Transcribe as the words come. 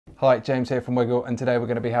Hi, James here from Wiggle, and today we're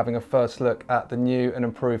going to be having a first look at the new and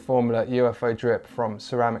improved formula UFO Drip from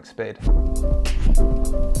CeramicSpeed.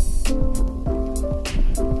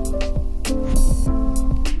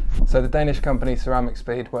 So the Danish company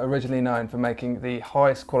CeramicSpeed were originally known for making the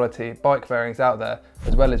highest quality bike bearings out there,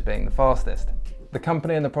 as well as being the fastest. The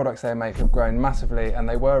company and the products they make have grown massively, and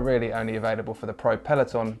they were really only available for the pro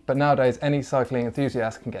peloton, but nowadays any cycling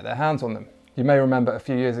enthusiast can get their hands on them. You may remember a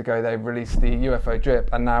few years ago they released the UFO Drip,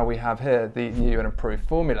 and now we have here the new and improved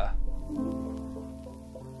formula.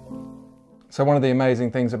 So one of the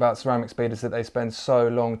amazing things about CeramicSpeed is that they spend so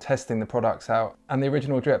long testing the products out, and the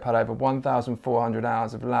original Drip had over 1,400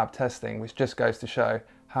 hours of lab testing, which just goes to show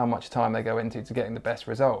how much time they go into to getting the best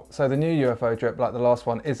result. So the new UFO Drip, like the last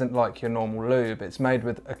one, isn't like your normal lube. It's made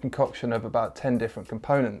with a concoction of about 10 different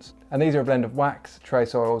components, and these are a blend of wax,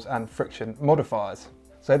 trace oils and friction modifiers.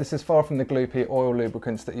 So this is far from the gloopy oil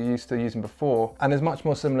lubricants that you're used to using before, and is much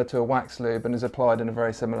more similar to a wax lube and is applied in a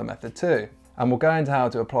very similar method too. And we'll go into how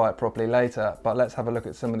to apply it properly later, but let's have a look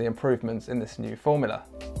at some of the improvements in this new formula.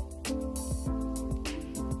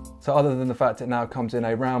 So other than the fact it now comes in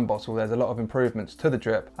a round bottle, there's a lot of improvements to the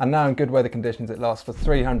Drip, and now in good weather conditions it lasts for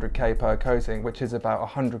 300k per coating, which is about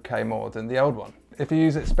 100k more than the old one. If you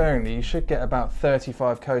use it sparingly, you should get about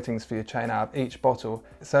 35 coatings for your chain out of each bottle.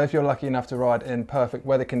 So if you're lucky enough to ride in perfect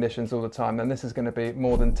weather conditions all the time, then this is going to be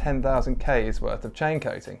more than 10,000 Ks worth of chain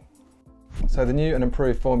coating. So the new and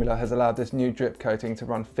improved formula has allowed this new Drip coating to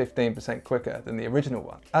run 15% quicker than the original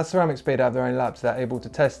one. As CeramicSpeed have their own labs, they're able to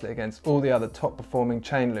test it against all the other top performing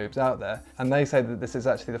chain lubes out there, and they say that this is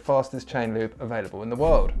actually the fastest chain lube available in the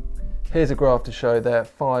world. Here's a graph to show their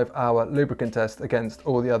 5-hour lubricant test against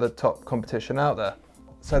all the other top competition out there.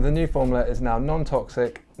 So the new formula is now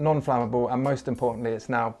non-toxic, non-flammable, and most importantly it's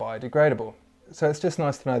now biodegradable. So it's just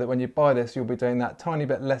nice to know that when you buy this you'll be doing that tiny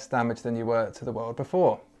bit less damage than you were to the world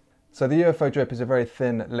before. So the UFO Drip is a very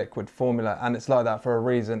thin liquid formula, and it's like that for a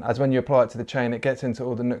reason, as when you apply it to the chain it gets into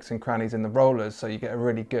all the nooks and crannies in the rollers, so you get a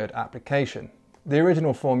really good application. The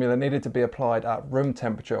original formula needed to be applied at room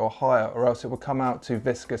temperature or higher, or else it would come out too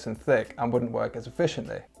viscous and thick and wouldn't work as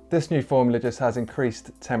efficiently. This new formula just has increased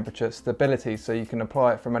temperature stability, so you can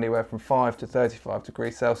apply it from anywhere from 5 to 35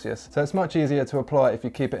 degrees Celsius. So it's much easier to apply if you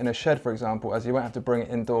keep it in a shed, for example, as you won't have to bring it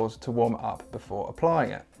indoors to warm it up before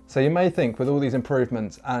applying it. So you may think with all these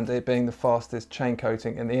improvements and it being the fastest chain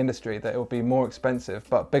coating in the industry that it will be more expensive,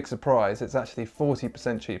 but big surprise, it's actually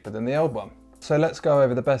 40% cheaper than the old one. So let's go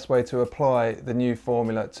over the best way to apply the new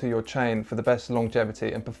formula to your chain for the best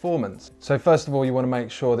longevity and performance. So first of all, you want to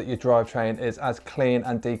make sure that your drivetrain is as clean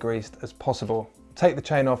and degreased as possible. Take the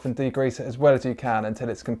chain off and degrease it as well as you can until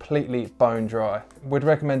it's completely bone dry. We'd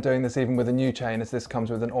recommend doing this even with a new chain, as this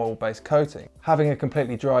comes with an oil-based coating. Having a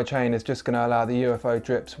completely dry chain is just going to allow the UFO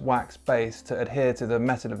Drip's wax base to adhere to the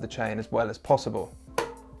metal of the chain as well as possible.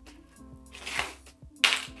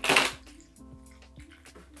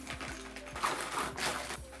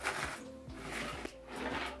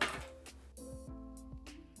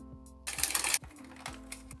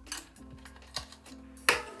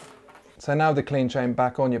 So now with the clean chain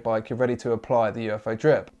back on your bike, you're ready to apply the UFO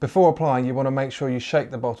Drip. Before applying, you want to make sure you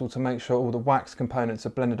shake the bottle to make sure all the wax components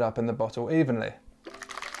are blended up in the bottle evenly.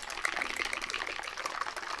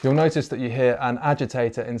 You'll notice that you hear an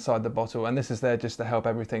agitator inside the bottle, and this is there just to help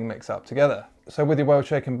everything mix up together. So with your well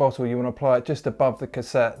shaken bottle, you want to apply it just above the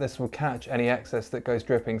cassette. This will catch any excess that goes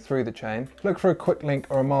dripping through the chain. Look for a quick link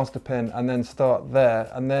or a master pin and then start there,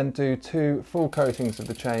 and then do 2 full coatings of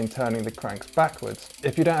the chain, turning the cranks backwards.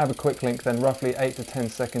 If you don't have a quick link, then roughly 8 to 10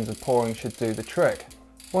 seconds of pouring should do the trick.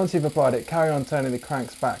 Once you've applied it, carry on turning the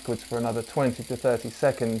cranks backwards for another 20 to 30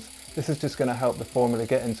 seconds. This is just going to help the formula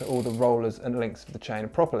get into all the rollers and links of the chain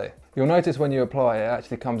properly. You'll notice when you apply it, it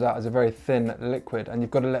actually comes out as a very thin liquid, and you've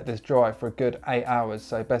got to let this dry for a good 8 hours,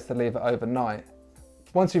 so best to leave it overnight.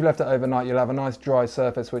 Once you've left it overnight, you'll have a nice dry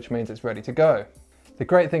surface, which means it's ready to go. The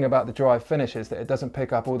great thing about the dry finish is that it doesn't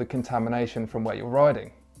pick up all the contamination from where you're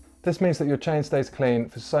riding. This means that your chain stays clean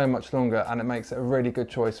for so much longer, and it makes it a really good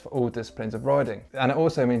choice for all disciplines of riding. And it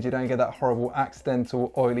also means you don't get that horrible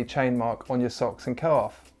accidental oily chain mark on your socks and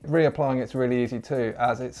calf. Reapplying it's really easy too,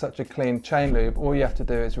 as it's such a clean chain lube. All you have to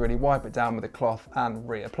do is really wipe it down with a cloth and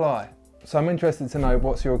reapply. So I'm interested to know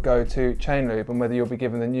what's your go-to chain lube, and whether you'll be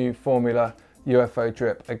giving the new formula UFO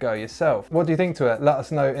Drip a go yourself. What do you think to it? Let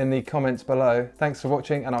us know in the comments below. Thanks for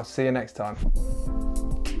watching, and I'll see you next time.